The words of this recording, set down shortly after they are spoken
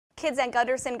Kids at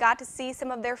Gundersen got to see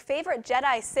some of their favorite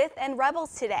Jedi, Sith, and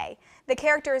Rebels today. The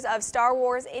characters of Star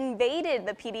Wars invaded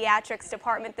the pediatrics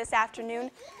department this afternoon.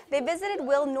 They visited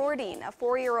Will Nordine, a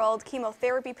 4-year-old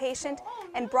chemotherapy patient,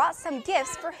 and brought some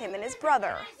gifts for him and his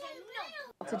brother.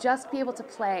 To just be able to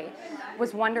play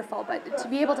was wonderful, but to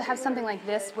be able to have something like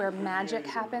this where magic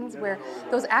happens, where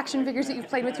those action figures that you've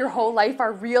played with your whole life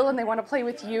are real and they want to play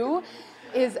with you,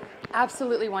 is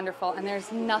absolutely wonderful, and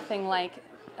there's nothing like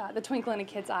the twinkle in a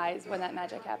kid's eyes when that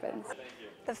magic happens.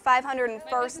 The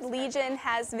 501st Legion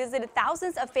has visited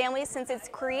thousands of families since its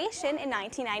creation in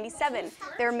 1997.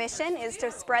 Their mission is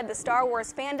to spread the Star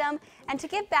Wars fandom and to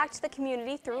give back to the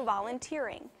community through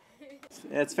volunteering.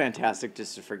 It's fantastic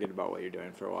just to forget about what you're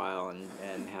doing for a while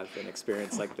and have an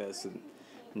experience like this, and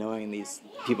knowing these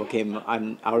people came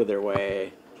out of their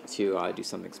way to do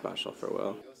something special for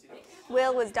Will.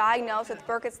 Will was diagnosed with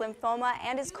Burkitt's lymphoma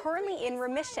and is currently in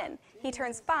remission. He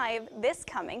turns 5 this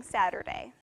coming Saturday.